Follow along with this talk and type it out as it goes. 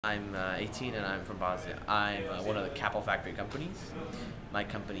I'm 18 and I'm from Bosnia. I'm one of the Capel Factory companies. My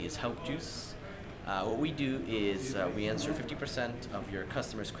company is Helpjuice. What we do is we answer 50% of your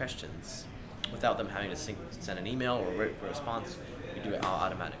customers' questions without them having to send an email or write a response. We do it all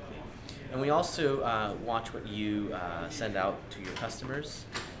automatically. And we also watch what you send out to your customers.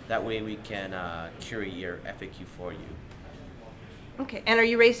 That way we can curate your FAQ for you. Okay, and are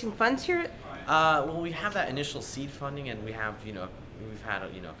you raising funds here? Well, we have that initial seed funding, and we have, we've had,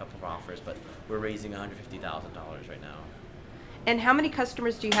 a couple of offers, but we're raising $150,000 right now. And how many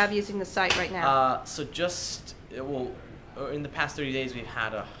customers do you have using the site right now? So in the past 30 days, we've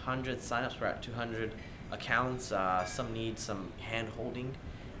had 100 signups. We're at 200 accounts. Some need some hand holding,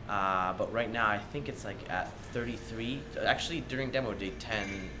 but right now I think it's like at 33. Actually, during demo day,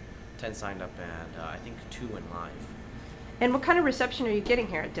 10 signed up, and I think 2 went live. And what kind of reception are you getting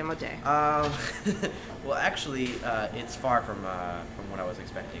here at Demo Day? Well, actually, it's far from what I was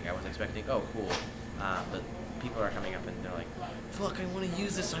expecting. I was expecting, oh, cool, but people are coming up and they're like, fuck, I want to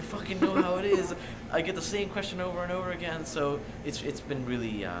use this. I fucking know how it is. I get the same question over and over again, so it's been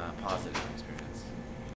really positive experience.